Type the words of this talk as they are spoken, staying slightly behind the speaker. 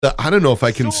I don't know if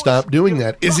I can stop doing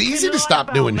that. It's easy to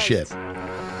stop doing shit.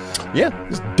 Yeah.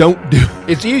 Just don't do it.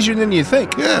 It's easier than you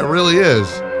think. Yeah, it really is.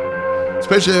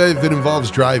 Especially if it involves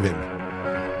driving.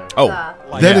 Oh.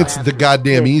 Then it's the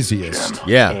goddamn easiest.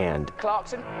 Yeah. And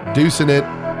Deucing it.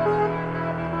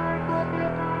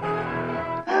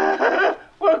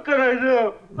 what can I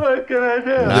do? What can I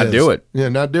do? Not do it. Yeah,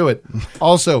 not do it.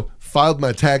 Also, filed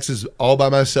my taxes all by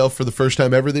myself for the first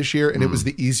time ever this year, and it was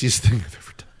the easiest thing I've ever done.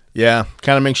 Yeah.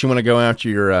 Kind of makes you want to go after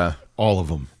your, All of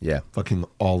them. yeah. Fucking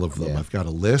all of them. Yeah. I've got a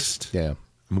list. Yeah.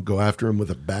 I'm going to go after them with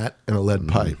a bat and a lead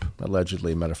pipe.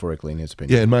 Allegedly, metaphorically, in his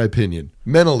opinion. Yeah, in my opinion.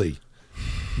 Mentally.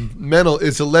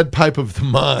 It's a lead pipe of the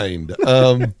mind.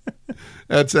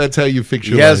 That's how you fix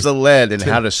your He has life. the lead and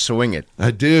how to swing it.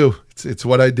 I do. It's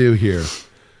what I do here.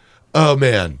 Oh,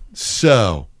 man.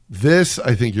 So, this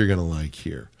I think you're going to like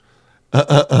here.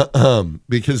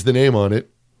 Because the name on it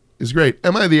is great.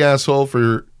 Am I the asshole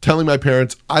for telling my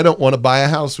parents I don't want to buy a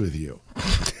house with you?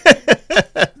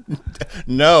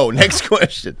 No. Next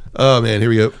question. Oh, man. Here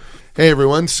we go. Hey,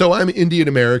 everyone. So I'm Indian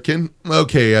American.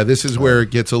 Okay, this is where it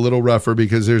gets a little rougher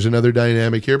because there's another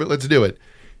dynamic here, but let's do it.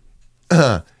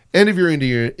 And if you're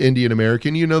Indian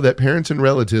American, you know that parents and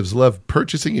relatives love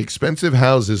purchasing expensive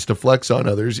houses to flex on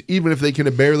others, even if they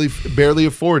can barely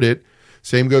afford it.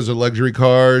 Same goes with luxury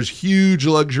cars, huge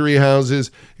luxury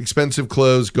houses, expensive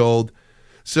clothes, gold.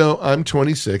 So I'm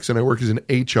 26 and I work as an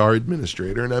HR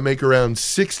administrator and I make around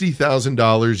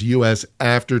 $60,000 US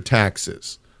after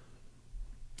taxes.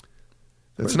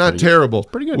 That's not terrible.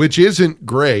 Pretty good. Which isn't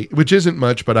great, which isn't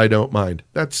much, but I don't mind.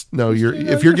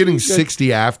 If you're getting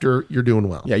 60 after, you're doing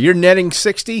well. Yeah, you're netting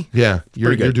 60? Yeah, you're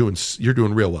pretty good. you're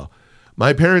doing real well.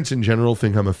 My parents in general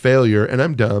think I'm a failure and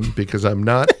I'm dumb because I'm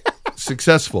not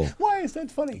successful. Why is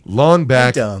that funny? Long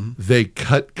back, dumb. they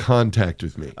cut contact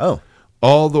with me. Oh.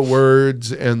 All the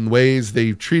words and ways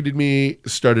they treated me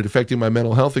started affecting my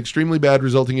mental health extremely bad,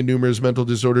 resulting in numerous mental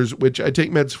disorders, which I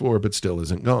take meds for, but still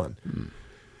isn't gone.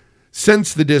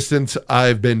 Since the distance,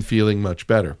 I've been feeling much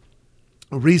better.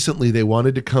 Recently, they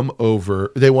wanted me to come over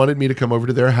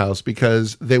to their house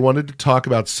because they wanted to talk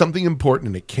about something important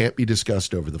and it can't be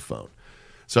discussed over the phone.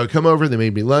 So I come over, they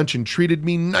made me lunch and treated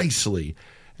me nicely.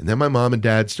 And then my mom and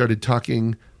dad started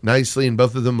talking nicely, and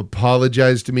both of them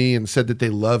apologized to me and said that they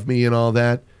love me and all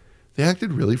that. They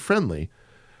acted really friendly.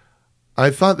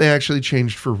 I thought they actually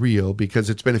changed for real because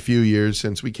it's been a few years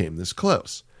since we came this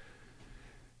close.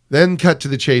 Then cut to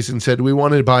the chase and said, we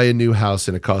wanted to buy a new house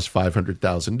and it cost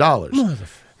 $500,000.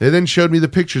 They then showed me the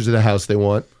pictures of the house they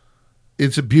want.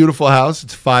 It's a beautiful house.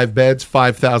 It's 5 beds,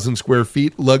 5,000 square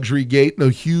feet, luxury gate, no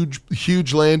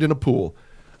huge land and a pool.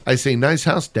 I say, nice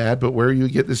house, Dad, but where do you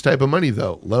get this type of money,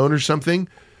 though? Loan or something?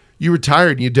 You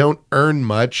retired and you don't earn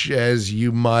much as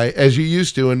you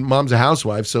used to, and Mom's a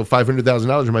housewife, so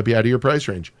 $500,000 might be out of your price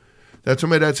range. That's when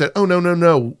my dad said, oh,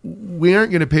 no. We aren't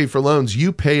going to pay for loans.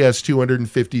 You pay us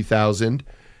 $250,000,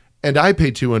 and I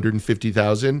pay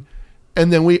 $250,000,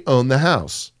 and then we own the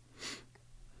house.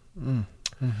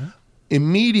 Mm-hmm.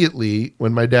 Immediately,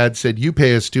 when my dad said, you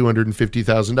pay us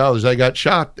 $250,000, I got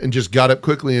shocked and just got up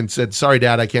quickly and said, sorry,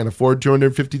 Dad, I can't afford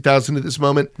 $250,000 at this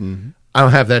moment. Mm-hmm. I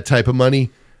don't have that type of money.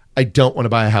 I don't want to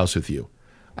buy a house with you.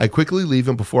 I quickly leave,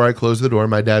 and before I close the door,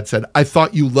 my dad said, I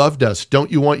thought you loved us. Don't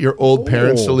you want your old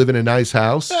parents to live in a nice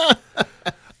house?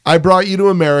 I brought you to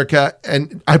America,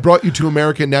 and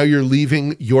now you're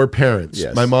leaving your parents.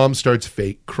 Yes. My mom starts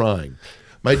fake crying.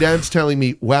 My dad's telling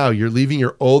me, wow, you're leaving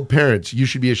your old parents. You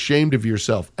should be ashamed of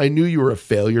yourself. I knew you were a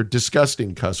failure.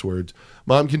 Disgusting cuss words.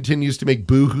 Mom continues to make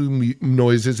boo-hoo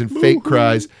noises and fake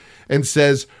cries and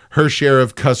says her share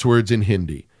of cuss words in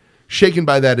Hindi. Shaken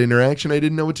by that interaction, I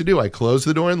didn't know what to do. I closed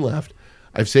the door and left.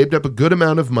 I've saved up a good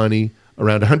amount of money,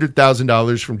 around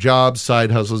 $100,000 from jobs, side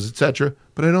hustles, etc.,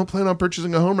 but I don't plan on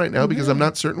purchasing a home right now because I'm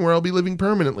not certain where I'll be living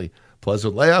permanently. Plus,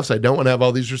 with layoffs, I don't want to have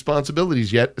all these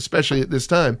responsibilities yet, especially at this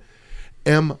time.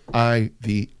 Am I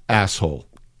the asshole?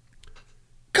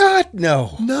 God,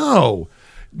 no. No.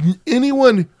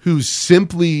 Anyone who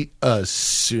simply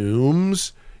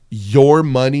assumes your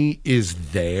money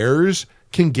is theirs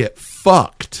can get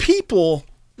fucked. People,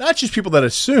 not just people that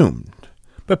assumed,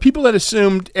 but people that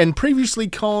assumed and previously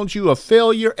called you a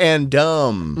failure and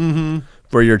dumb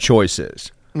for your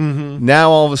choices. Mm-hmm.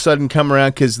 Now all of a sudden come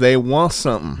around because they want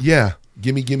something. Yeah.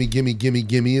 Gimme.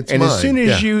 It's and mine. As soon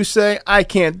as you say, I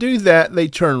can't do that, they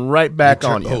turn right back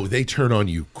on you. Oh, they turn on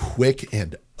you quick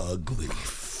and ugly.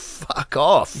 Fuck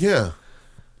off. Yeah.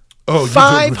 Oh,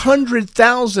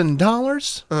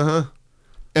 $500,000? Uh-huh.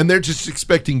 And they're just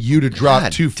expecting you to drop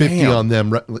God $250 damn. on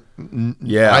them.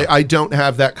 Yeah. I don't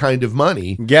have that kind of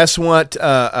money. Guess what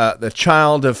the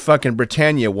child of fucking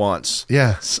Britannia wants?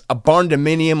 Yeah. A barn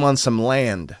dominium on some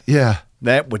land. Yeah.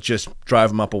 That would just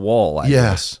drive him up a wall, I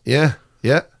guess. Yeah.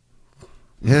 Yeah.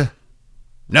 Yeah.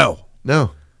 No.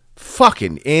 No.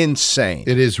 Fucking insane.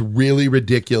 It is really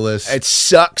ridiculous. It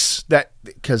sucks that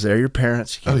because they're your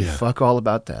parents. You can't yeah. fuck all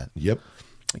about that. Yep.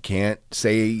 You can't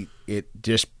say it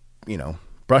just,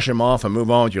 brush them off and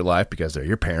move on with your life because they're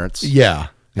your parents. Yeah.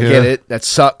 I get it. That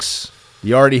sucks.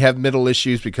 You already have mental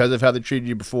issues because of how they treated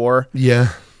you before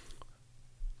Yeah.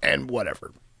 and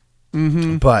whatever.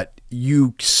 Mm-hmm. But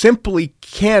you simply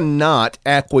cannot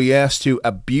acquiesce to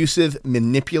abusive,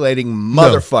 manipulating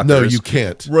motherfuckers. No, you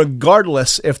can't.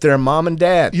 Regardless if they're mom and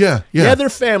dad. Yeah. Yeah, they're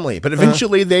family. But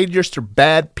eventually they just are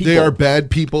bad people. They are bad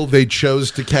people. They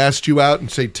chose to cast you out and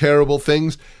say terrible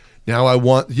things. Now I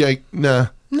want, nah.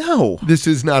 No. This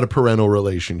is not a parental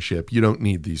relationship. You don't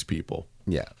need these people.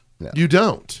 Yeah. No. You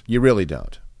don't. You really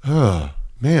don't. Oh,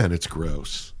 man, it's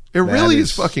gross. It really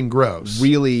is fucking gross.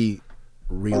 Really,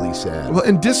 really sad. Well,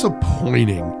 and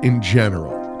disappointing in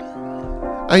general.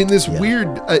 I mean, this weird,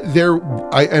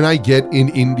 I get in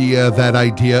India that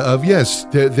idea of, yes,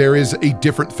 there is a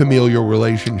different familial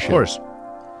relationship. Of course.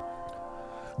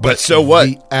 But so what?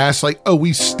 The ass,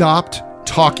 we stopped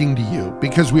talking to you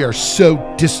because we are so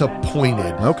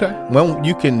disappointed. Okay. Well,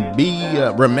 you can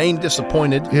remain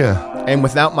disappointed. Yeah. And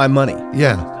without my money.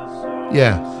 Yeah.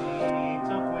 Yeah.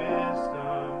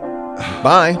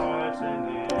 Bye.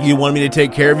 You wanted me to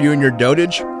take care of you in your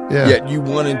dotage? Yeah. Yet you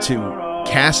wanted to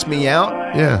cast me out?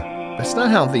 Yeah. That's not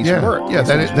how these Yeah. work. Yeah, These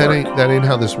things work. that ain't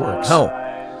how this works. Oh.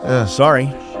 Yeah. Sorry.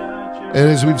 And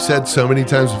as we've said so many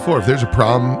times before, if there's a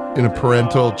problem in a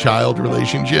parental-child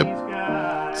relationship,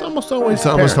 It's almost always it's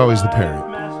almost always the parent.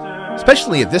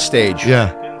 Especially at this stage.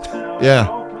 Yeah. Yeah.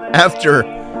 After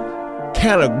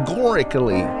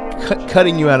categorically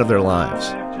cutting you out of their lives.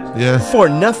 Yeah. For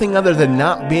nothing other than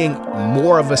not being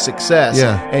more of a success.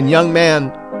 Yeah. And young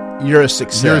man, you're a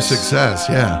success. You're a success.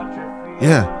 Yeah.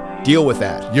 Yeah. Deal with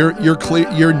that. You're clear.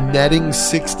 You're netting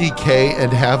 $60K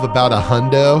and have about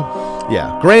 $100,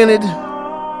 Yeah. Granted,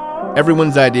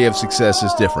 everyone's idea of success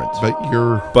is different.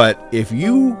 but if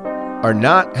you are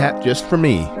not just for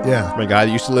me, Yeah. from a guy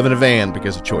that used to live in a van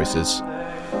because of choices,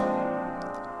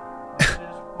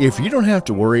 if you don't have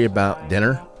to worry about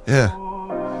dinner, yeah.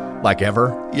 like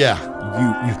ever, Yeah.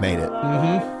 you've made it.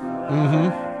 Mm-hmm.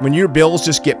 Mm-hmm. When your bills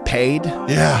just get paid,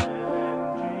 Yeah.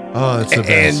 Oh, that's the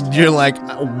best. and you're like,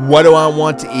 what do I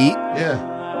want to eat?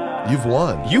 Yeah. You've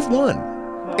won. You've won.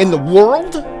 In the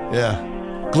world, Yeah.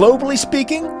 globally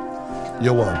speaking,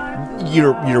 You won.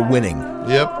 you're winning.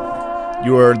 Yep.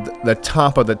 You're the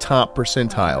top of the top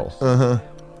percentile. Uh-huh.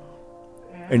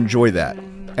 Enjoy that.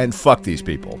 And fuck these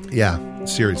people. Yeah.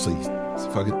 Seriously. It's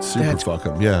fucking super That's fuck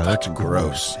 'em. Yeah. That's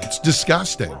gross. It's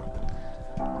disgusting.